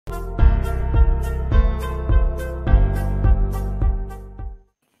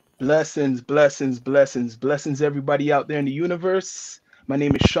Blessings, blessings, blessings, blessings, everybody out there in the universe. My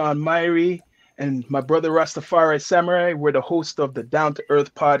name is Sean Myrie, and my brother Rastafari Samurai. We're the host of the Down to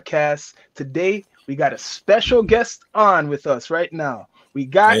Earth podcast. Today, we got a special guest on with us right now. We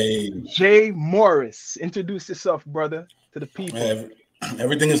got Hey, Jay Morris. Introduce yourself, brother, to the people. ev-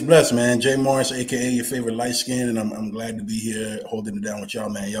 everything is blessed, man. Jay Morris, aka your favorite light skin, and I'm glad to be here holding it down with y'all,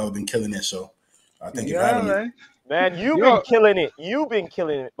 man. Y'all have been killing it, so thank you for Yeah, having me. man. Man, you've been Yo, killing it. You've been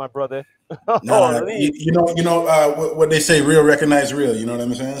killing it, my brother. Nah, Holy. what they say, real recognize real. You know what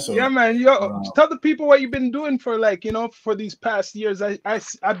I'm saying? yeah, So, man. Yo, uh, tell the people what you've been doing for for these past years.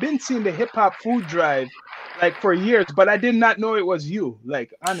 I've been seeing the hip hop food drive like for years, but I did not know it was you.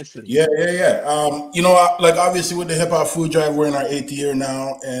 Like honestly. yeah. Like obviously with the hip hop food drive, we're in our 8th year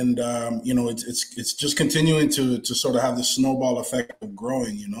now, and it's just continuing to sort of have the snowball effect of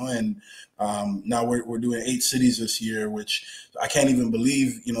growing, and now we're doing 8 cities this year, which I can't even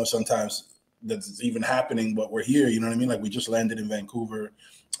believe, sometimes that it's even happening, but we're here. You know what I mean? Like we just landed in Vancouver.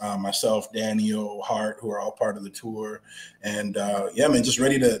 Myself, Daniel, Hart, who are all part of the tour, and yeah, man, just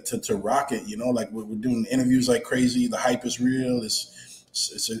ready to rock it. Like we're doing interviews like crazy. The hype is real.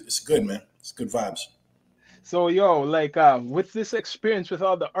 It's good, man. It's good vibes. So yo, with this experience with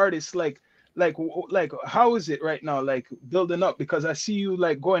all the artists, like how is it right now? Like building up because I see you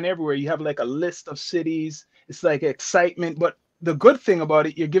like going everywhere. You have like a list of cities. It's like excitement, but the good thing about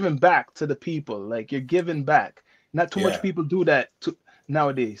it, you're giving back to the people. Like you're giving back. Not too much Yeah. people do that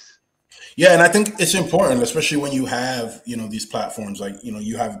nowadays. Yeah, and I think it's important, especially when you have, these platforms. Like,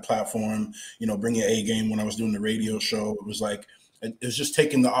 you have a platform, bring your A game. When I was doing the radio show, it was like it's just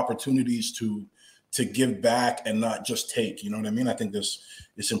taking the opportunities to give back and not just take. You know what I mean? I think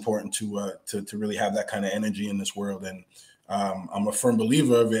it's important to really have that kind of energy in this world, and I'm a firm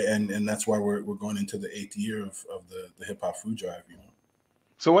believer of it, and that's why we're going into the 8th year of the hip hop food drive.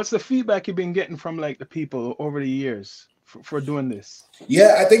 So what's the feedback you've been getting from like the people over the years for doing this?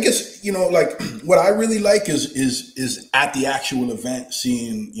 Yeah, I think it's like what I really like is at the actual event,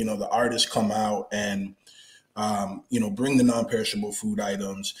 seeing the artists come out and bring the non-perishable food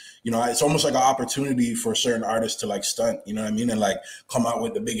items. It's almost like an opportunity for certain artists to like stunt, you know what I mean, and like come out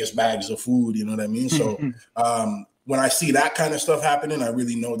with the biggest bags of food, you know what I mean. So when I see that kind of stuff happening, I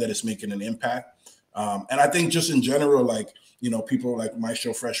really know that it's making an impact. And I think just in general, like people like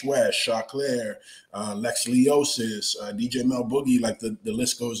Maestro Fresh West, Shaw Claire, Lex Leosis, DJ Mel Boogie, like the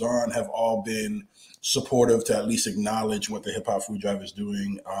list goes on, have all been supportive to at least acknowledge what the hip hop food drive is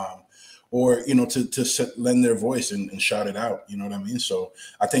doing, or to lend their voice and shout it out. You know what I mean? So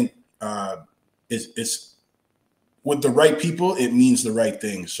I think it's with the right people, it means the right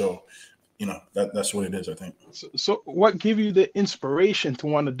thing. So that's what it is, I think. So what gave you the inspiration to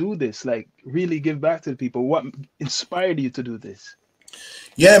want to do this? Like really give back to the people? What inspired you to do this?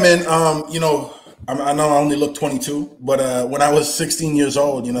 Yeah, man. I know I only look 22, but when I was 16 years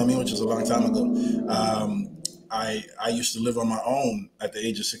old, you know what I mean, which is a long time ago, I used to live on my own at the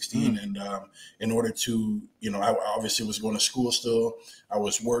age of 16, and in order to, I obviously was going to school still. I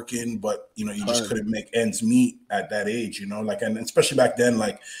was working, but you just couldn't make ends meet at that age, like, and especially back then,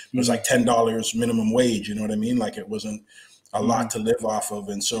 like it was like $10 minimum wage. You know what I mean? Like it wasn't a lot to live off of,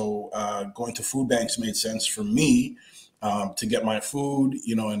 and so going to food banks made sense for me. To get my food,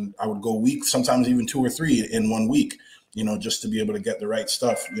 and I would go weeks, sometimes even 2 or 3 in 1 week, just to be able to get the right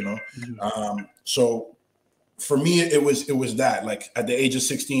stuff, So for me, it was that, like at the age of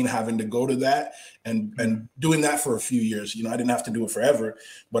 16, having to go to that and doing that for a few years. I didn't have to do it forever,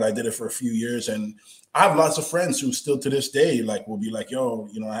 but I did it for a few years. And I have lots of friends who still to this day, like, will be like, yo,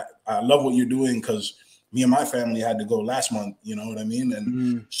 I love what you're doing because me and my family had to go last month. You know what I mean?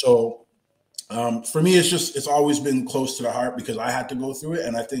 And so for me, it's always been close to the heart because I had to go through it.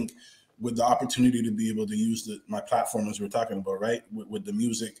 And I think with the opportunity to be able to use my platform, as we're talking about, right, with the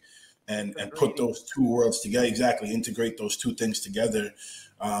music and put those two worlds together, exactly, integrate those two things together,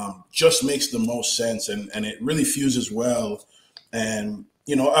 just makes the most sense. And it really fuses well. And,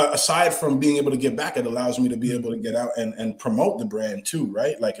 aside from being able to get back, it allows me to be able to get out and promote the brand too,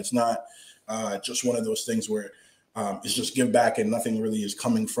 right? Like it's not just one of those things where it's just give back and nothing really is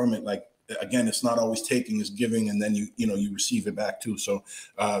coming from it. Like, again, it's not always taking, it's giving, and then you receive it back too. So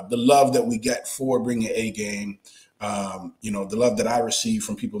the love that we get for bringing A game, the love that I receive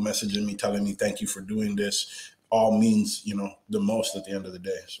from people messaging me, telling me thank you for doing this, all means the most at the end of the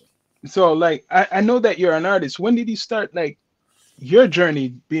day. So like I know that you're an artist. When did you start like your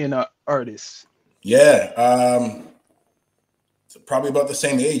journey being an artist? Yeah, probably about the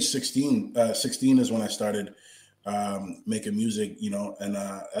same age, 16. 16 is when I started making music, and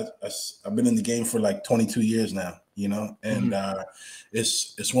I've been in the game for like 22 years now, you know, and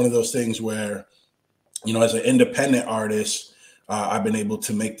it's one of those things where, you know, as an independent artist, I've been able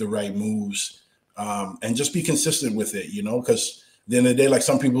to make the right moves and just be consistent with it, you know, because at the end of the day, like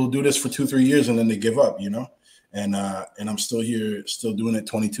some people do this for 2-3 years and then they give up, you know, and I'm still here, still doing it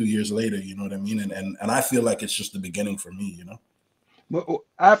 22 years later, you know what I mean? And I feel like it's just the beginning for me, you know. But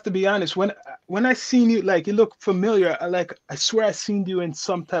I have to be honest, when I seen you, like you look familiar, I swear I seen you in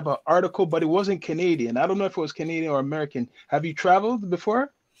some type of article, but it wasn't Canadian. I don't know if it was Canadian or American. Have you traveled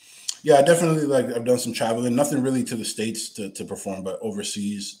before? Yeah, I definitely, like, I've done some traveling, nothing really to the States to perform, but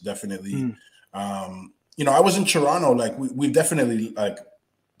overseas, definitely. You know, I was in Toronto, like we've definitely like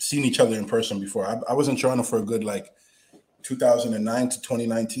seen each other in person before. I was in Toronto for a good, like 2009 to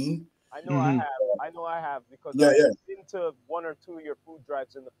 2019. I know I have. I know I have because Yeah, I've been to 1 or 2 of your food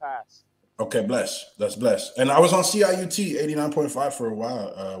drives in the past. Okay, bless. That's blessed. And I was on CIUT 89.5 for a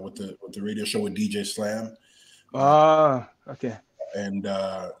while with the radio show with DJ Slam. Okay. And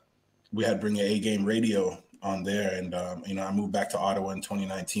we had Bring Your A Game Radio on there, and you know, I moved back to Ottawa in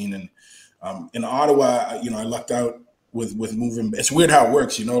 2019, and in Ottawa, you know, I lucked out with moving. It's weird how it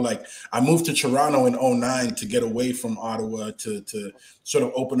works, you know. Like I moved to Toronto in 2009 to get away from Ottawa to sort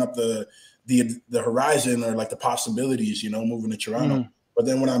of open up the horizon, or like the possibilities, you know, moving to Toronto. But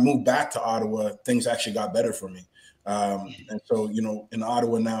then when I moved back to Ottawa, things actually got better for me. And so, you know, in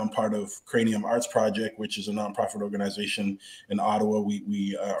Ottawa now, I'm part of Cranium Arts Project, which is a nonprofit organization in Ottawa.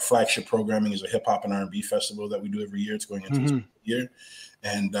 We flagship programming is a hip hop and R&B festival that we do every year. It's going into its year,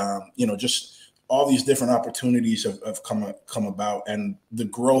 and you know, just all these different opportunities have come about, and the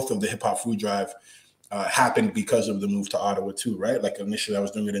growth of the Hip Hop Food Drive happened because of the move to Ottawa too, right? Like initially I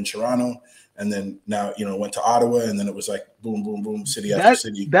was doing it in Toronto, and then now, you know, went to Ottawa, and then it was like boom, boom, boom, city after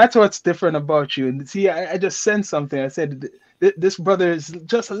city. That's what's different about you. And see, I just sensed something. I said, this brother is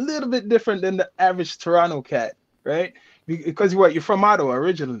just a little bit different than the average Toronto cat, right? Because you're from Ottawa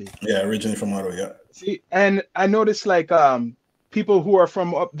originally. Yeah, originally from Ottawa, yeah. See, and I noticed like people who are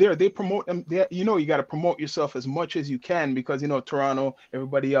from up there, they promote them. You know, you got to promote yourself as much as you can, because, you know, Toronto,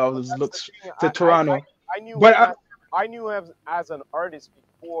 everybody else looks to Toronto. I knew him as an artist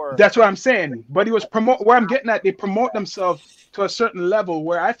before. That's what I'm saying. But he was where I'm getting at, they promote themselves to a certain level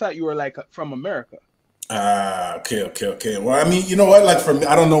where I thought you were like from America. Okay. Well, I mean, you know what? Like for me,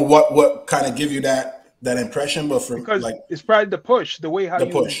 I don't know what kind of give you that impression, but because like it's probably the push, the way how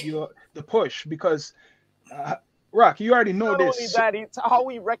the push, because Rock, you already know this. Not only that, it's how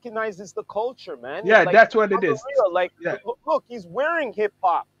he recognizes the culture, man. Yeah, like, that's what it is. Real. Like, look, he's wearing hip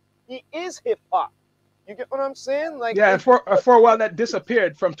hop. He is hip hop. You get what I'm saying? Like, yeah, and for a while that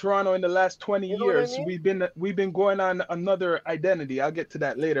disappeared from Toronto in the last 20 years. I mean? We've been going on another identity. I'll get to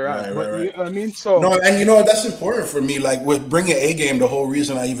that later on. But right. You know what I mean? So no, and you know what, that's important for me. Like with Bring Your A Game, the whole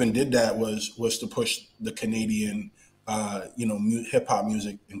reason I even did that was to push the Canadian you know, hip hop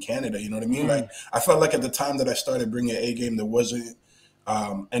music in Canada. You know what I mean? Like I felt like at the time that I started Bring Your A Game, there wasn't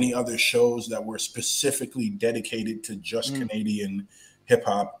any other shows that were specifically dedicated to just Canadian hip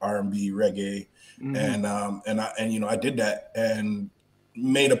hop, R&B, reggae. And you know, I did that and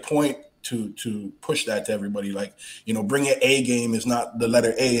made a point to push that to everybody. Like, you know, Bring Your A Game is not the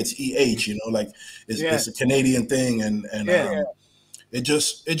letter A, it's EH, you know, like it's a Canadian thing, and it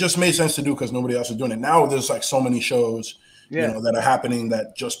just made sense to do because nobody else is doing it. Now there's like so many shows, you know, that are happening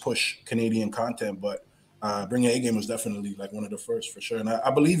that just push Canadian content, but Bring Your A Game was definitely like one of the first for sure. And I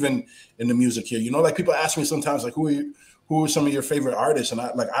believe in the music here. You know, like people ask me sometimes like, who are some of your favorite artists? And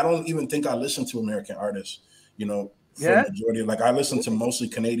I don't even think I listen to American artists, you know, for the majority. Like I listen to mostly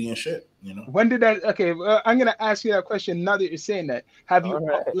Canadian shit, you know. When did that? Okay, I'm gonna ask you that question now that you're saying that. Have you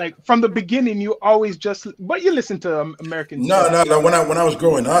like from the beginning? You always but you listen to American? No. When I was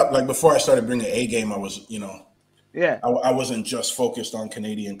growing up, like before I started Bringing A Game, I was, you know, I wasn't just focused on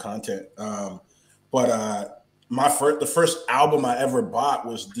Canadian content. But the first album I ever bought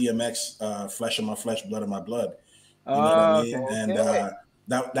was DMX, Flesh of My Flesh, Blood of My Blood. You know what I mean? And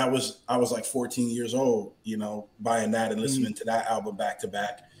I was like 14 years old, you know, buying that and listening to that album back to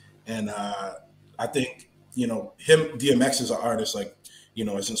back. And I think, you know, DMX as an artist, like, you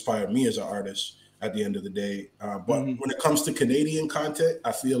know, has inspired me as an artist at the end of the day. But when it comes to Canadian content,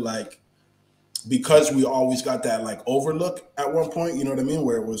 I feel like because we always got that like overlook at one point, you know what I mean?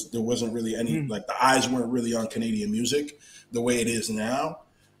 Where there wasn't really any, like the eyes weren't really on Canadian music the way it is now.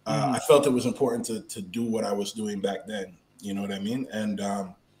 I felt it was important to do what I was doing back then. You know what I mean? And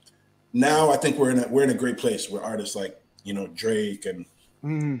now I think we're in a great place where artists like, you know, Drake and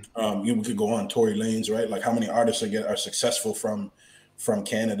we could go on, Tory Lanez, right? Like how many artists are successful from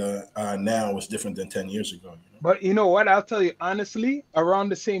Canada now is different than 10 years ago. You know? But you know what? I'll tell you honestly, around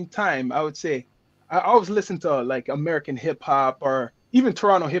the same time, I would say I always listen to like American hip hop or even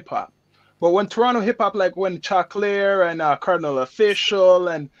Toronto hip hop. But when Toronto hip hop, like when Choclair and Cardinal Official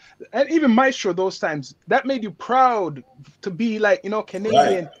and even Maestro, those times, that made you proud to be like, you know,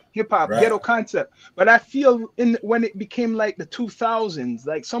 Canadian hip hop, ghetto concept. But I feel when it became like the 2000s,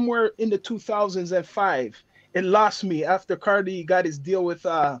 like somewhere in the 2005, it lost me after Cardi got his deal with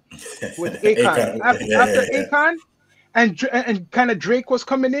Akon. After Akon. And kind of Drake was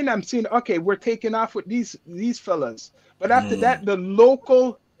coming in. I'm seeing, okay, we're taking off with these fellas. But after that, the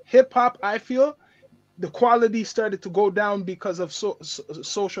local hip hop, I feel the quality started to go down because of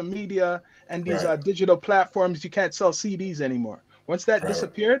social media and these digital platforms. You can't sell CDs anymore. Once that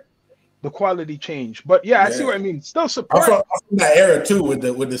disappeared, the quality changed. But yeah, I see what I mean. Still support. I'm from that era too with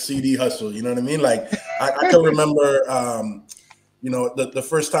the CD hustle. You know what I mean? Like I can remember. You know, the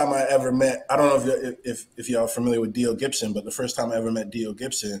first time I ever met, I don't know if y'all are familiar with Dio Gibson, but the first time I ever met Dio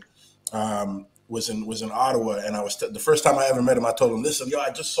Gibson was in Ottawa, and the first time I ever met him, I told him, listen, yo,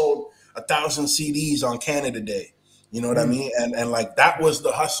 I just sold 1,000 CDs on Canada Day. You know what I mean? And like that was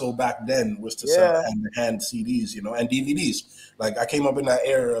the hustle back then, was to sell hand CDs, you know, and DVDs. Like I came up in that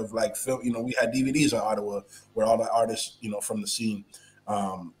era of like film, you know, we had DVDs in Ottawa where all the artists, you know, from the scene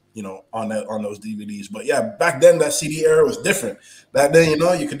you know, on those DVDs. But yeah, back then that CD era was different. Back then, you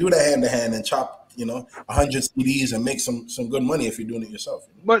know, you could do that hand to hand and chop, you know, 100 CDs and make some good money if you're doing it yourself.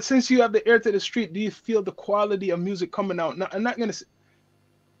 But since you have the ear to the street, do you feel the quality of music coming out? Now, I'm not gonna say,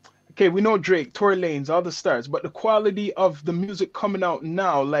 okay, we know Drake, Tory Lanez, all the stars, but the quality of the music coming out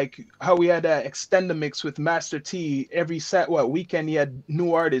now, like how we had that extended mix with Master T every weekend, he had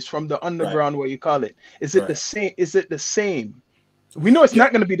new artists from the underground, what you call it. Is it the same? Is it the same? We know it's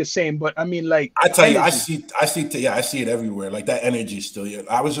not going to be the same, but I mean, like I tell you, I see it everywhere. Like that energy still. Yeah,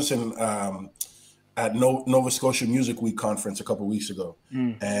 I was just in at Nova Scotia Music Week conference a couple of weeks ago,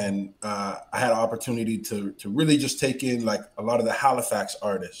 and I had an opportunity to really just take in like a lot of the Halifax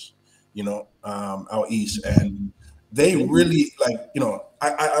artists, you know, out east, and they really like, you know,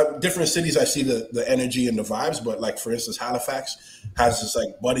 I different cities I see the energy and the vibes, but like for instance, Halifax has this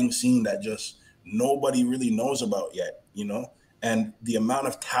like budding scene that just nobody really knows about yet, you know. And the amount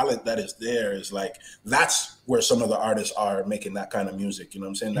of talent that is there is like, that's where some of the artists are making that kind of music. You know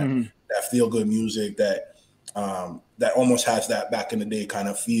what I'm saying? That feel good music that almost has that back in the day kind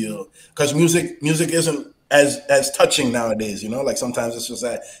of feel. Because music isn't as touching nowadays, you know, like sometimes it's just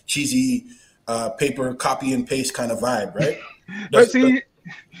that cheesy paper copy and paste kind of vibe, right? But see,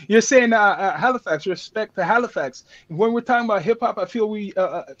 you're saying Halifax, respect to Halifax. When we're talking about hip hop, I feel we,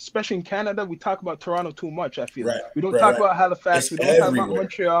 especially in Canada, we talk about Toronto too much. I feel we don't talk about Halifax, we don't talk about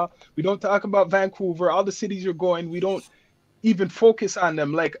Montreal, we don't talk about Vancouver, all the cities you're going, we don't even focus on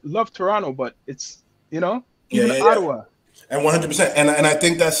them. Like, love Toronto, but it's, you know, even Ottawa. And 100%. And I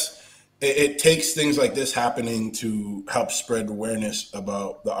think it takes things like this happening to help spread awareness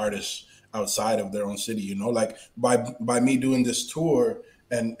about the artists outside of their own city, you know, like by me doing this tour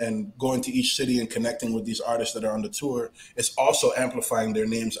and going to each city and connecting with these artists that are on the tour, it's also amplifying their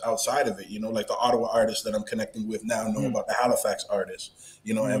names outside of it, you know, like the Ottawa artists that I'm connecting with now know about the Halifax artists,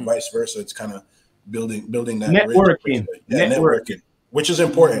 you know, and vice versa. It's kind of building that networking, which is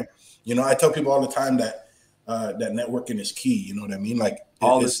important. You know, I tell people all the time that that networking is key. You know what I mean? Like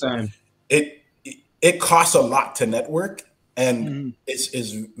all the time. It costs a lot to network. And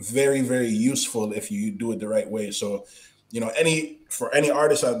it's very, very useful if you do it the right way. So, you know, for any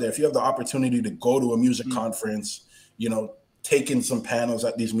artist out there, if you have the opportunity to go to a music conference, you know, taking some panels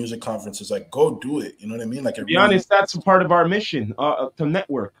at these music conferences, like go do it. You know what I mean? Like, to be honest, that's a part of our mission to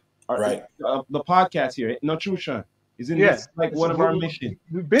network. The podcast here, Natrusha, isn't this like one of our missions?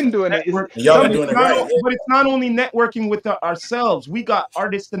 We've been doing it. Y'all been doing it right. But it's not only networking with ourselves. We got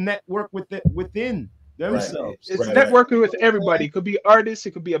artists to network within themselves. It's networking with everybody. It could be artists,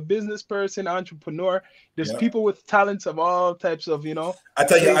 it could be a business person, entrepreneur. There's people with talents of all types of, you know. I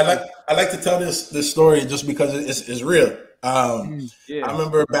tell you, I like to tell this story just because it's real. I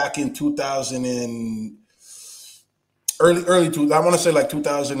remember back in 2000 and early I want to say like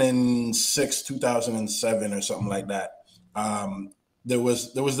 2006, 2007 or something like that. There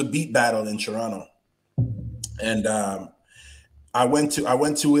was the beat battle in Toronto, and I went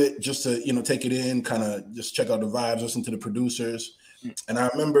to it just to, you know, take it in, kind of just check out the vibes, listen to the producers. And I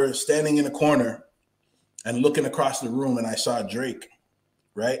remember standing in the corner and looking across the room, and I saw Drake,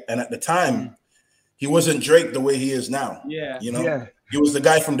 right? And at the time, he wasn't Drake the way he is now. You know, he was the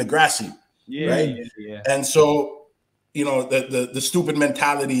guy from Degrassi, right? And so, you know, the stupid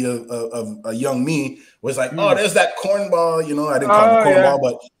mentality of a young me was like, oh, there's that cornball, you know, I didn't call him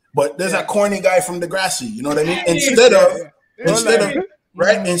cornball, but there's that corny guy from Degrassi, you know what I mean? Instead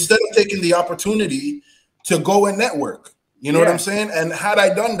right? Instead of taking the opportunity to go and network. You know what I'm saying? And had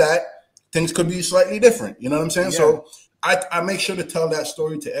I done that, things could be slightly different. You know what I'm saying? So I make sure to tell that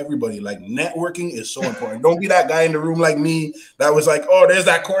story to everybody. Like, networking is so important. Don't be that guy in the room like me that was like, oh, there's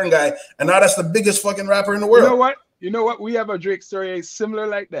that corn guy. And now that's the biggest fucking rapper in the world. You know what? We have a Drake story similar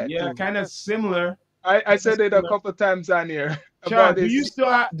like that. Yeah, kind of similar. I said it a couple times on here. Sean, do you still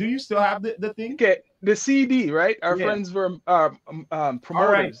have the thing? Okay, the CD, right? Our friends were promoters.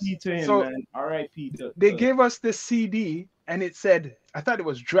 R.I.P. to him, man. R.I.P. They gave us this CD, and it said, I thought it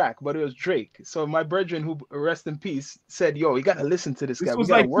was Drake, but it was Drake. So my brethren, who rest in peace, said, "Yo, you gotta listen to this guy." This was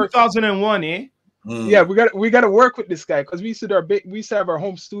like 2001, eh? Yeah, we got to work with this guy because we used to have our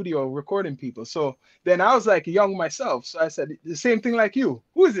home studio recording people. So then I was like young myself, so I said the same thing like you.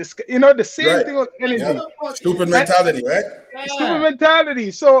 Who is this guy? You know, the same thing with energy. Yeah. Stupid mentality, right? Stupid mentality.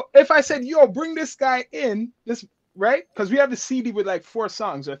 So if I said, "Yo, bring this guy in," this right? Because we have the CD with like 4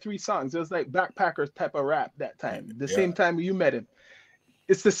 songs or 3 songs. It was like Backpackers type of rap that time. The same time you met him.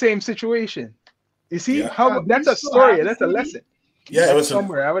 It's the same situation. You see how that's a story. That's a lesson. Yeah, it was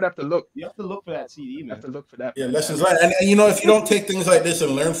somewhere. I would have to look. You have to look for that CD, man. You have to look for that. Yeah, lessons learned. And you know, if you don't take things like this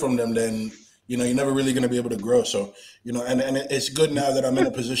and learn from them, then you know you're never really going to be able to grow. So you know, and it's good now that I'm in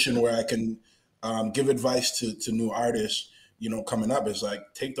a position where I can give advice to new artists. You know, coming up, is like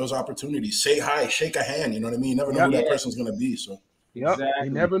take those opportunities, say hi, shake a hand. You know what I mean? You never know who that person's going to be. So exactly.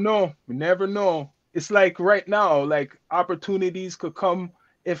 You never know. We never know. It's like right now, like opportunities could come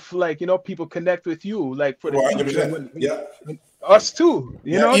if, like, you know, people connect with you, like for the future. Us too,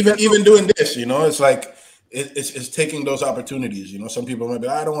 you know. Even doing this, you know, it's like it's taking those opportunities. You know, some people might be,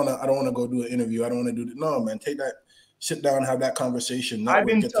 I don't want to go do an interview. I don't want to do that. No, man, take that, sit down, have that conversation. I've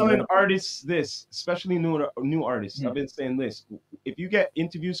been telling artists this, especially new artists. I've been saying this: if you get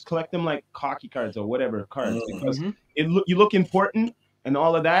interviews, collect them like hockey cards or whatever cards, because you look important and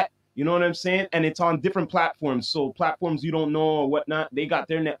all of that. You know what I'm saying? And it's on different platforms. So platforms you don't know or whatnot, they got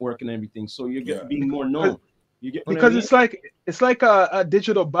their network and everything. So you're being more known. You get because it's like a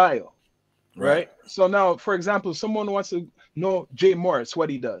digital bio, right? So now, for example, someone wants to know Jay Morris, what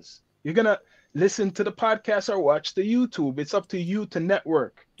he does. You're gonna listen to the podcast or watch the YouTube. It's up to you to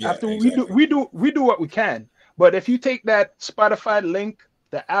network. After we do what we can. But if you take that Spotify link,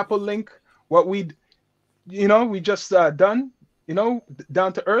 the Apple link, what we just done, you know,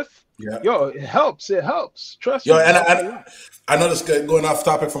 down to earth. Yo, it helps. Trust me. And I know this is going off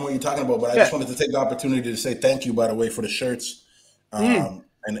topic from what you're talking about, but I just wanted to take the opportunity to say thank you, by the way, for the shirts, and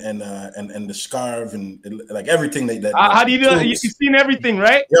the scarf and like everything that. How do you do? You've seen everything,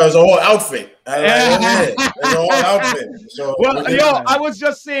 right? Yeah, it was a whole outfit. It was a whole outfit. So, I was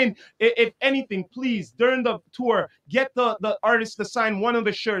just saying, if anything, please during the tour, get the artist to sign one of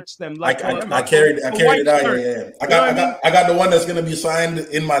the shirts. Then, like I carried it out. Yeah. I got the one that's gonna be signed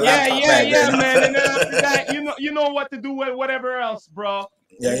in my laptop bag. Yeah, man. And then after that, you know what to do with whatever else, bro.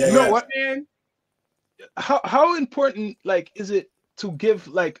 Yeah. You know what, man? How important, like, is it to give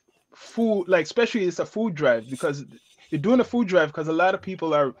like food, like especially it's a food drive, because you're doing a food drive because a lot of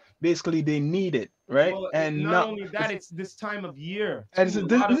people are basically they need it, right? Well, and not only that, it's this time of year.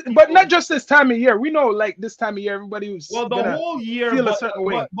 But not just this time of year. We know, like this time of year, everybody was the whole year feel a certain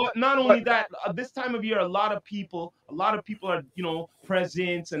way. But not only that, this time of year, a lot of people are, you know,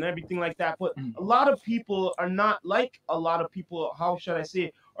 presents and everything like that. But a lot of people are not like a lot of people. How should I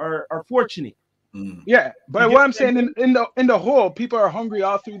say? Are fortunate. Yeah, but what I'm saying in the whole, people are hungry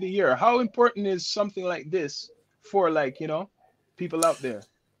all through the year. How important is something like this for, like, you know, people out there?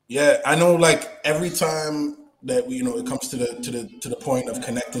 Yeah, I know. Like every time that it comes to the point of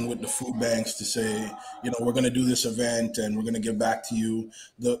connecting with the food banks to say, you know, we're going to do this event and we're going to give back to you.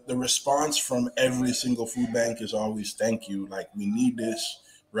 The response from every single food bank is always thank you. Like, we need this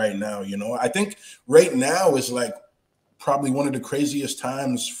right now. You know, I think right now is like probably one of the craziest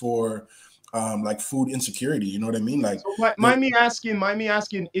times for like food insecurity, you know what I mean? Like, so mind me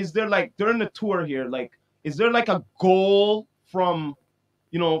asking, is there, like, during the tour here, like, is there like a goal from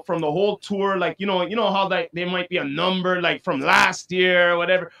the whole tour? Like, you know how, like, there might be a number, like, from last year or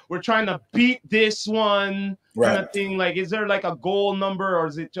whatever, we're trying to beat this one kind of thing. Like, is there like a goal number, or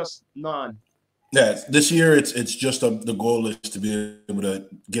is it just none? Yeah, this year it's just the goal is to be able to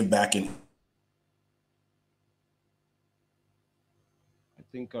give back in. I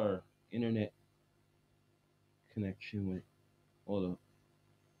think our internet connection went. Hold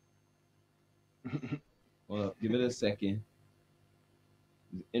up, give it a second.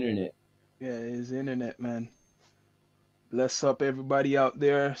 Internet. Yeah, it's internet, man. Bless up everybody out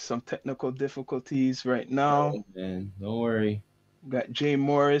there. Some technical difficulties right now. Oh, man, don't worry. Got Jay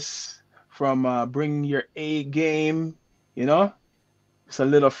Morris from Bring Your A Game, you know, It's a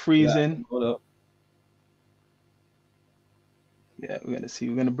little Yeah, freezing. hold up. Yeah, we're gonna see.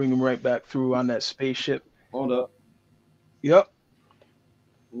 We're gonna bring him right back through on that spaceship. Hold up. Yep,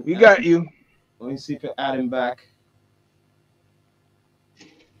 we got you. Let me see if I add him back.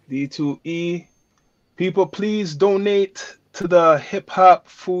 D2E. People, please donate to the Hip Hop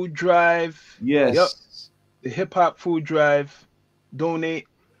Food Drive. Yes. Yep, the Hip Hop Food Drive. Donate.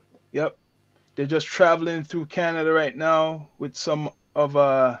 Yep. They're just traveling through Canada right now with some of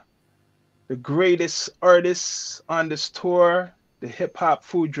the greatest artists on this tour. The Hip Hop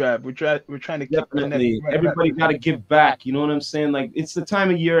Food Drive. We're trying to keep Definitely. connected. Right Everybody back. got to give back. You know what I'm saying? Like, it's the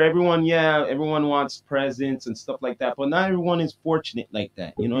time of year. Everyone wants presents and stuff like that. But not everyone is fortunate like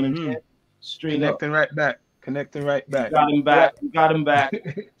that. You know what I'm saying? Straight Connecting right back. Connecting right up. back. We got him back. We got him back.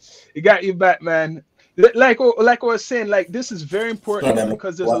 He got you back, man. Like I was saying, like this is very important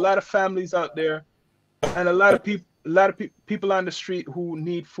because there's a lot of families out there and a lot of people on the street who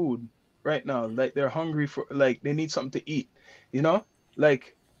need food right now. Like they're hungry for, like they need something to eat, you know?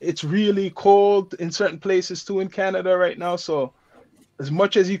 Like it's really cold in certain places too in Canada right now. So as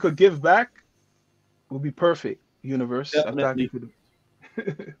much as you could give back will be perfect, universe. Definitely.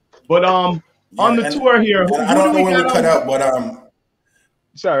 I'm But on the tour here, I don't know where we cut out, but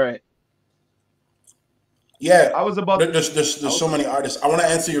it's all right. Yeah, I was about. There's so many artists. I want to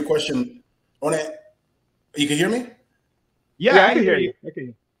answer your question. You can hear me? Yeah, I can hear you.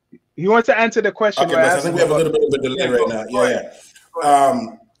 Okay. You want to answer the question? Okay, I think we have a little bit of a delay right now. Yeah.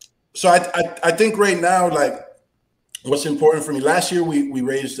 So I think right now, like, what's important for me. Last year we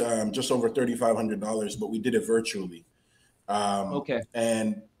raised just over $3,500, but we did it virtually. Okay.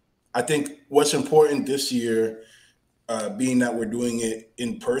 And I think what's important this year, being that we're doing it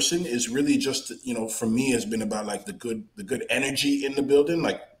in person, is really just, you know, for me has been about like the good energy in the building.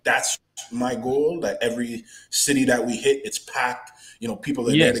 Like that's my goal. That every city that we hit, it's packed. You know, people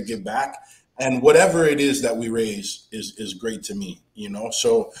are there to give back, and whatever it is that we raise is great to me. You know,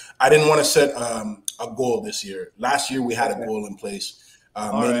 so I didn't want to set a goal this year. Last year we had a goal in place,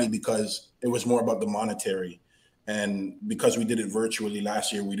 mainly because it was more about the monetary. And because we did it virtually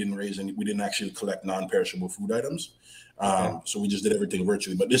last year, we didn't actually collect non-perishable food items. So we just did everything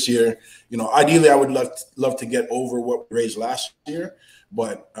virtually. But this year, you know, ideally I would love to get over what we raised last year.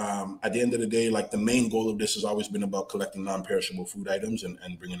 But at the end of the day, like the main goal of this has always been about collecting non-perishable food items and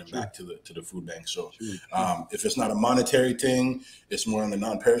bringing them back to the food bank. So if it's not a monetary thing, it's more on the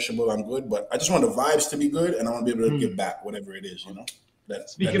non-perishable, I'm good. But I just want the vibes to be good, and I want to be able to give back whatever it is, you know.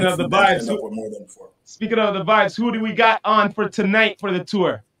 Speaking of the vibes, who do we got on for tonight for the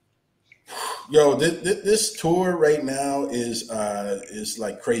tour? Yo, this tour right now is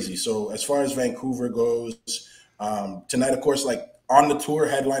like crazy. So as far as Vancouver goes, tonight, of course, like on the tour,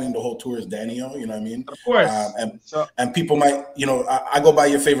 headlining the whole tour is Daniel. You know what I mean? Of course. And people might, you know, I go by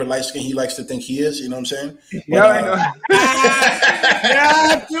your favorite light skin. He likes to think he is. You know what I'm saying? Yeah, I know.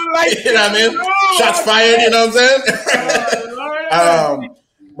 Yeah, you know what I mean? Shots fired. You know what I'm saying?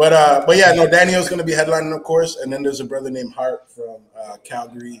 But yeah, no, Daniel's going to be headlining, of course. And then there's a brother named Hart from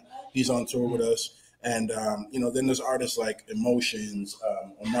Calgary. He's on tour with us. And, you know, then there's artists like Emotions,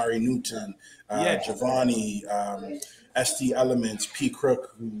 Omari Newton, Giovanni, ST Elements, P.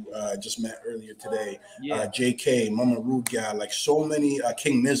 Crook, who just met earlier today, JK, Mama Ruga, like so many,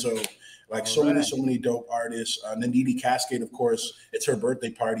 King Mizzo. Like so many dope artists. Nandidi Cascade, of course, it's her birthday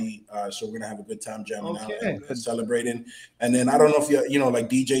party, so we're gonna have a good time jamming out and celebrating. And then I don't know if you know, like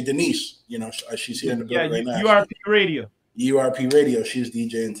DJ Denise, you know, she's here in the building right now. URP Radio. URP Radio, she's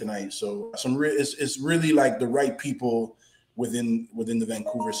DJing tonight. So it's really like the right people within the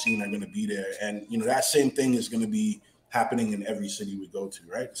Vancouver scene are gonna be there, and you know that same thing is gonna be happening in every city we go to,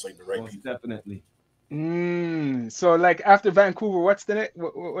 right? It's like the right people. Definitely. So like after Vancouver, what's the next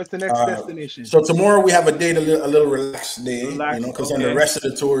destination? So tomorrow we have a little relaxed day, you know, because then the rest of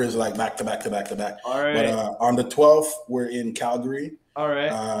the tour is like back to back. All right. But on the 12th we're in Calgary. All right.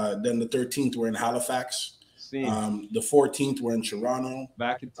 Then the 13th we're in Halifax. The 14th we're in Toronto.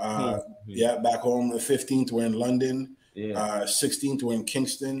 Back in back home. The 15th we're in London. 16th we're in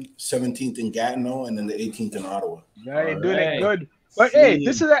Kingston. 17th in Gatineau, and then the 18th in Ottawa. Right, doing it good. But hey,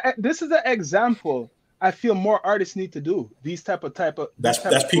 this is an example. I feel more artists need to do these type of. That's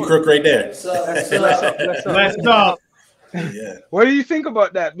P. Crook right there. Let's go. Yeah. What do you think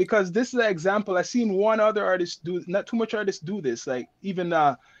about that? Because this is an example. I've seen one other artist do. Not too much artists do this. Like even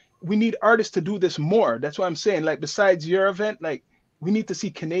we need artists to do this more. That's what I'm saying. Like besides your event, like we need to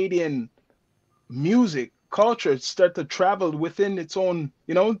see Canadian music culture start to travel within its own,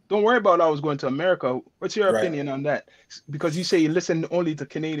 you know. Don't worry about always going to America. What's your opinion on that? Because you say you listen only to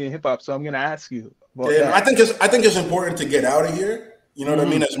Canadian hip hop, so I'm gonna ask you about that. I think it's important to get out of here. You know what I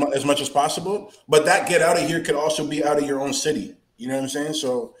mean? As much as possible. But that get out of here could also be out of your own city. You know what I'm saying?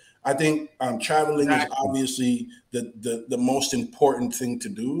 So I think traveling is obviously the most important thing to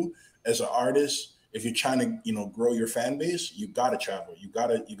do as an artist. If you're trying to, you know, grow your fan base, you got to travel. You got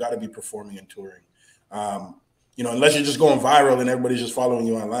to be performing and touring. You know, unless you're just going viral and everybody's just following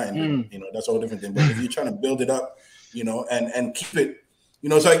you online, you know, that's a whole different thing. But if you're trying to build it up, you know, and keep it, you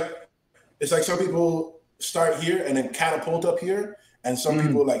know, it's like some people start here and then catapult up here. And some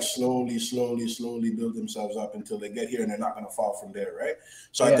people like slowly build themselves up until they get here and they're not going to fall from there. Right.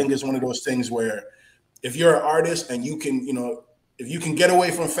 So I think it's one of those things where if you're an artist and you can, you know, if you can get away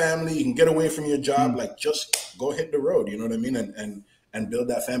from family, you can get away from your job, like just go hit the road, you know what I mean? And build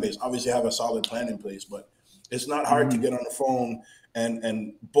that fan base. Obviously have a solid plan in place, but it's not hard to get on the phone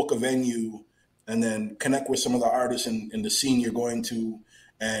and book a venue and then connect with some of the artists in the scene you're going to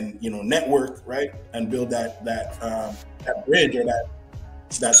and, you know, network, right? And build that bridge or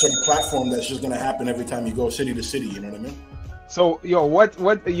that sort of platform that's just going to happen every time you go city to city, you know what I mean? So, yo,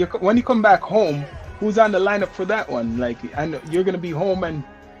 when you come back home, who's on the lineup for that one? Like, I know you're going to be home and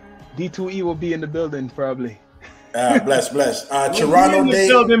D2E will be in the building probably. Bless. Toronto date.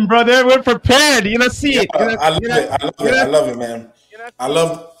 Building, brother. We're prepared. You know, see it. I love it, man. I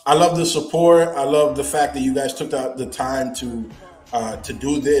love the support. I love the fact that you guys took the time to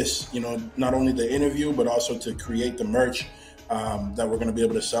do this. You know, not only the interview but also to create the merch that we're going to be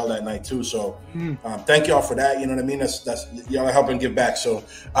able to sell that night too. So thank y'all for that. You know what I mean? That's y'all are helping give back. So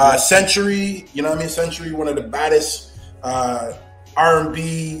Century, you know what I mean? Century, one of the baddest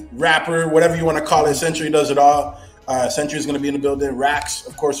R&B rapper, whatever you want to call it. Century does it all. Century is going to be in the building. Rax,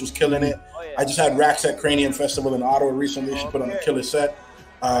 of course, was killing it. Oh, yeah. I just had Rax at Cranium Festival in Ottawa recently. She put on a killer set.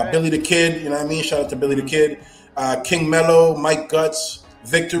 Billy the Kid, you know what I mean? Shout out to Billy the Kid. King Mello, Mike Guts,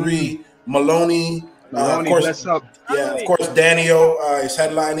 Victory, Maloney. Of course, of course, Danio is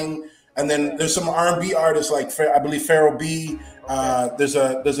headlining. And then there's some R&B artists like I believe Pharaoh B. There's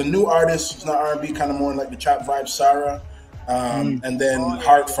a new artist. It's not R&B, kind of more like the trap vibe, Sarah. And then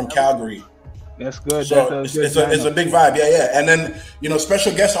Hart from Calgary. That's good. So it's a big vibe, yeah. And then, you know,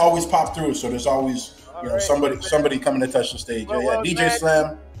 special guests always pop through. So there's always, you know, somebody coming to touch the stage. DJ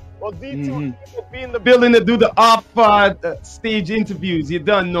Slam. Well, D2 will be in the building to do the off stage interviews. You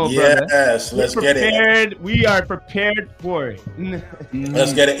done know, brother. Yes, let's get it. We are prepared for it.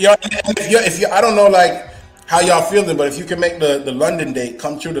 Let's get it. Yo, if you, I don't know, like, how y'all feeling, but if you can make the London date,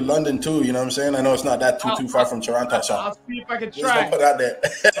 come through to London too, you know what I'm saying? I know it's not that too far from Toronto, so I'll see if I can try. Put out there.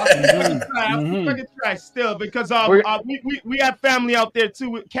 I'll see if I can try still, because we have family out there too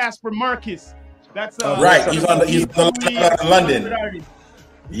with Casper Marcus. That's right. He's on the London.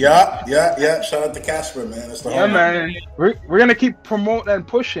 Yeah. Shout out to Casper, man. That's the man. We're gonna keep promoting and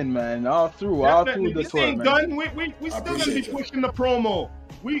pushing, man, all through the tour. Ain't done. We still gonna be pushing the promo.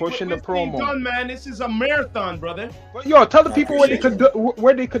 Pushing the promo, done, man. This is a marathon, brother. But yo, tell the people where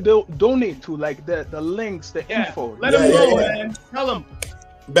they could donate to, like the links, the info. Let them know, man. Tell them.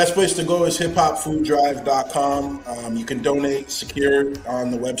 Best place to go is hiphopfooddrive.com. You can donate secure on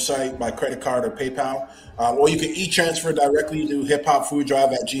the website by credit card or PayPal, or you can e-transfer directly to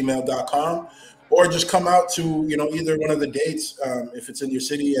hiphopfooddrive@gmail.com, or just come out to, you know, either one of the dates if it's in your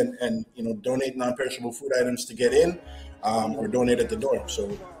city and you know, donate non-perishable food items to get in. Or donate at the door.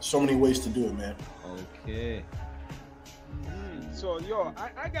 So many ways to do it, man. Okay. So, yo,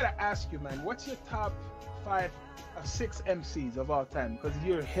 I gotta ask you, man, what's your top 6 MCs of all time? Because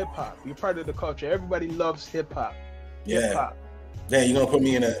you're hip hop. You're part of the culture. Everybody loves hip hop. Yeah. Hip-hop. Yeah, you're gonna put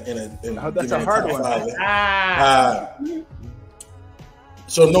me in that's a hard one.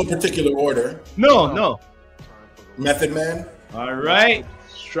 So no particular order. No. Method Man. All right.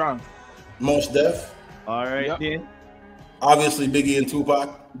 Strong. Mos Def. All right, then. Obviously, Biggie and Tupac.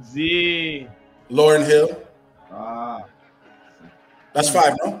 Z. Lauryn Hill. That's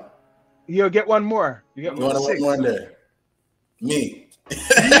 5, no? You'll get one more. You get one more in there. Me.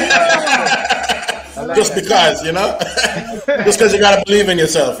 Just because, you know? Just because you got to believe in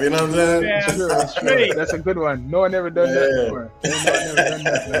yourself, you know what I'm saying? Yeah, straight. That's a good one. No one ever done that before. No one ever done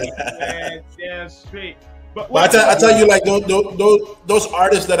that. Damn straight. But I tell you, like, those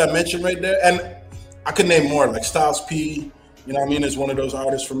artists that I mentioned right there, and I could name more, like Styles P, you know what I mean, is one of those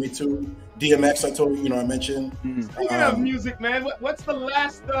artists for me too. DMX, I told you, I mentioned. Speaking of music, man, what's the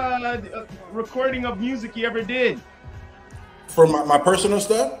last recording of music you ever did? For my personal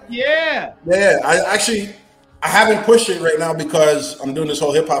stuff? Yeah. I haven't pushed it right now because I'm doing this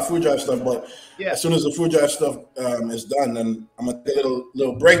whole hip hop food drive stuff, but as soon as the food drive stuff is done, then I'm gonna take a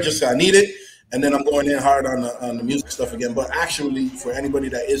little break just so I need it. And then I'm going in hard on the music stuff again. But actually, for anybody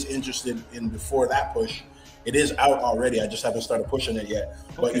that is interested in before that push, It is out already. I just haven't started pushing it yet.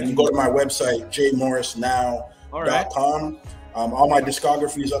 But you can go to my website, jmorrisnow.com. All my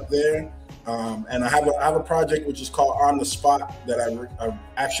discography is up there. And I have a project which is called On the Spot that I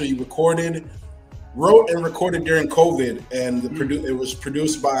actually wrote and recorded during COVID, and it was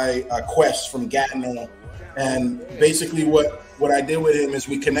produced by Quest from Gatineau. And basically what I did with him is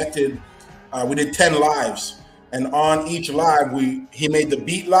we connected, we did 10 lives, and on each live he made the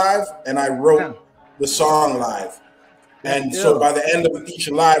beat live and I wrote the song live. And so by the end of each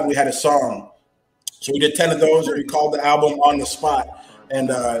live we had a song. So we did 10 of those, and we called the album On the Spot. And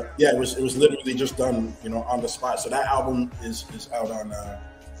it was literally just done, on the spot. So that album is out on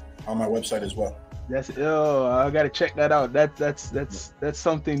my website as well. I gotta check that out. That's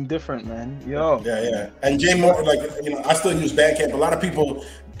something different, man. Yeah. And Jay Moore, I still use Bandcamp. A lot of people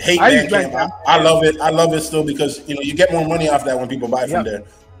hate Bandcamp. I love it. I love it still because you get more money off that when people buy from there.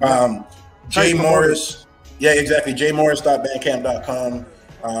 Jay Morris, exactly. jmorris.bandcamp.com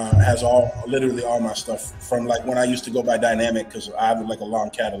has literally all my stuff from when I used to go by Dynamic, because I have a long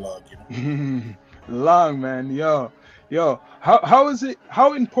catalog. Long, man. Yo, how is it?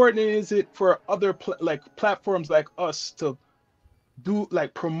 How important is it for other platforms like us to do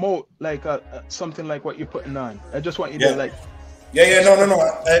promote something like what you're putting on? I just want you to no.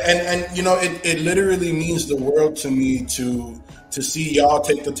 And it literally means the world to me to see y'all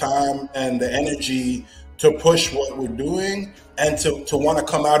take the time and the energy to push what we're doing and to want to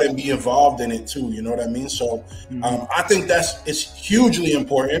come out and be involved in it too. You know what I mean? So I think it's hugely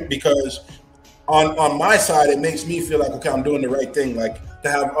important, because on my side, it makes me feel like, okay, I'm doing the right thing. To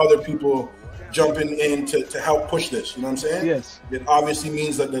have other people jumping in to help push this, you know what I'm saying? Yes. It obviously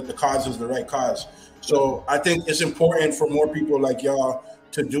means that the cause is the right cause. So I think it's important for more people like y'all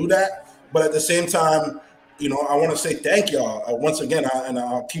to do that. But at the same time, I want to say thank y'all once again, and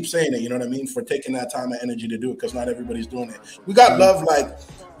I'll keep saying it, you know what I mean, for taking that time and energy to do it, because not everybody's doing it. We got love,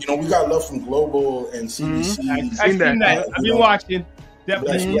 we got love from Global and CBC. I've seen that. I've been watching.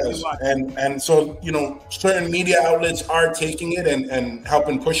 Definitely. Yes. And so, certain media outlets are taking it and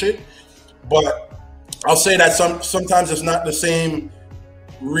helping push it. But I'll say that sometimes it's not the same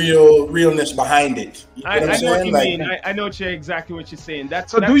realness behind it. I know what you mean. I know exactly what you're saying.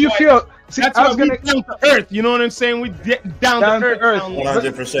 That's do you feel? See, that's why we down to earth. You know what I'm saying? We get down to earth.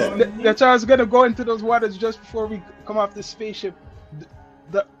 100%. That's why I was gonna go into those waters just before we come off the spaceship.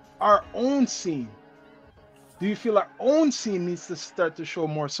 Our own scene. Do you feel our own scene needs to start to show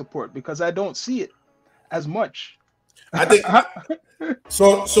more support? Because I don't see it as much. I think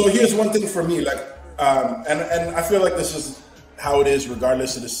so. Here's one thing for me, and I feel like this is how it is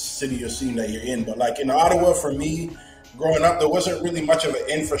regardless of the city or scene that you're in. But in Ottawa, for me, growing up, there wasn't really much of an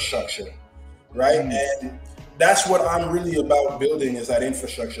infrastructure, right? And that's what I'm really about building, is that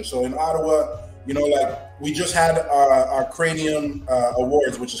infrastructure. So in Ottawa, we just had our Cranium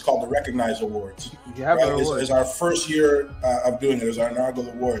Awards, which is called the Recognize Awards. It's our first year of doing it. It was our inaugural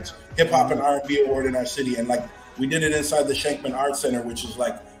awards. Hip Hop and R&B Award in our city. And we did it inside the Shenkman Arts Center, which is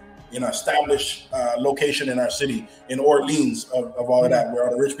established location in our city, in Orleans of all of that, where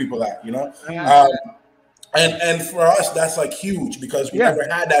all the rich people at, And for us, that's huge, because we never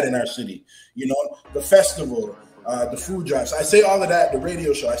had that in our city. The festival, the food drives. I say all of that, the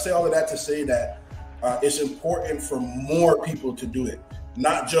radio show. I say all of that to say that it's important for more people to do it,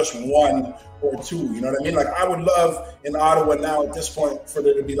 not just one or two. You know what I mean? I would love in Ottawa now at this point for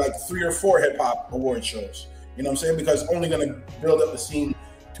there to be 3 or 4 hip hop award shows. You know what I'm saying? Because it's only going to build up the scene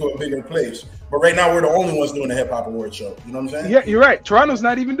to a bigger place. But right now we're the only ones doing a hip hop award show. You know what I'm saying? Yeah, you're right. Toronto's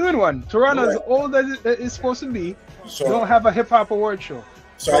not even doing one. Toronto is old as it's supposed to be. So they don't have a hip hop award show.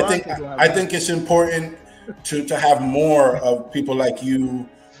 So I think it's important to have more of people like you.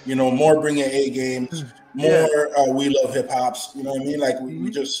 More bringing A games, more we love hip hops. You know what I mean?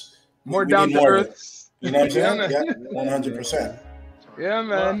 We just more down to earth. You know what I'm saying? Yeah, 100%. Yeah,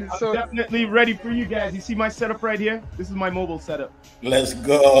 man. Well, I'm definitely ready for you guys. You see my setup right here? This is my mobile setup. Let's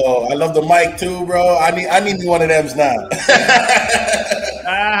go. I love the mic too, bro. I need one of them now.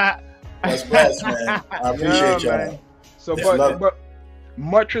 That's blessed, man. I appreciate y'all. Man. So, but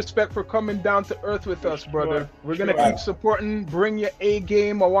much respect for coming down to earth with us, brother. We're gonna keep supporting. Bring your A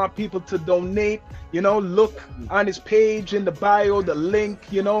game. I want people to donate. Look on his page in the bio, the link.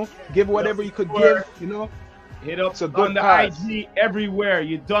 Give whatever you could give. Hit up on the IG everywhere.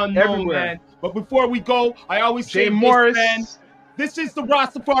 You done know, man. But before we go, I always say, Morris, man, this is the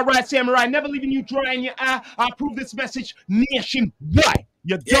Rastafari Samurai, never leaving you dry in your eye. I approve this message nationwide.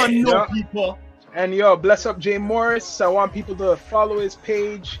 You done know, people. And bless up Jay Morris. I want people to follow his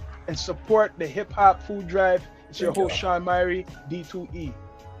page and support the Hip Hop Food Drive. It's your host, Sean Myrie, D2E.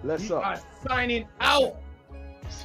 Let's up. Signing out.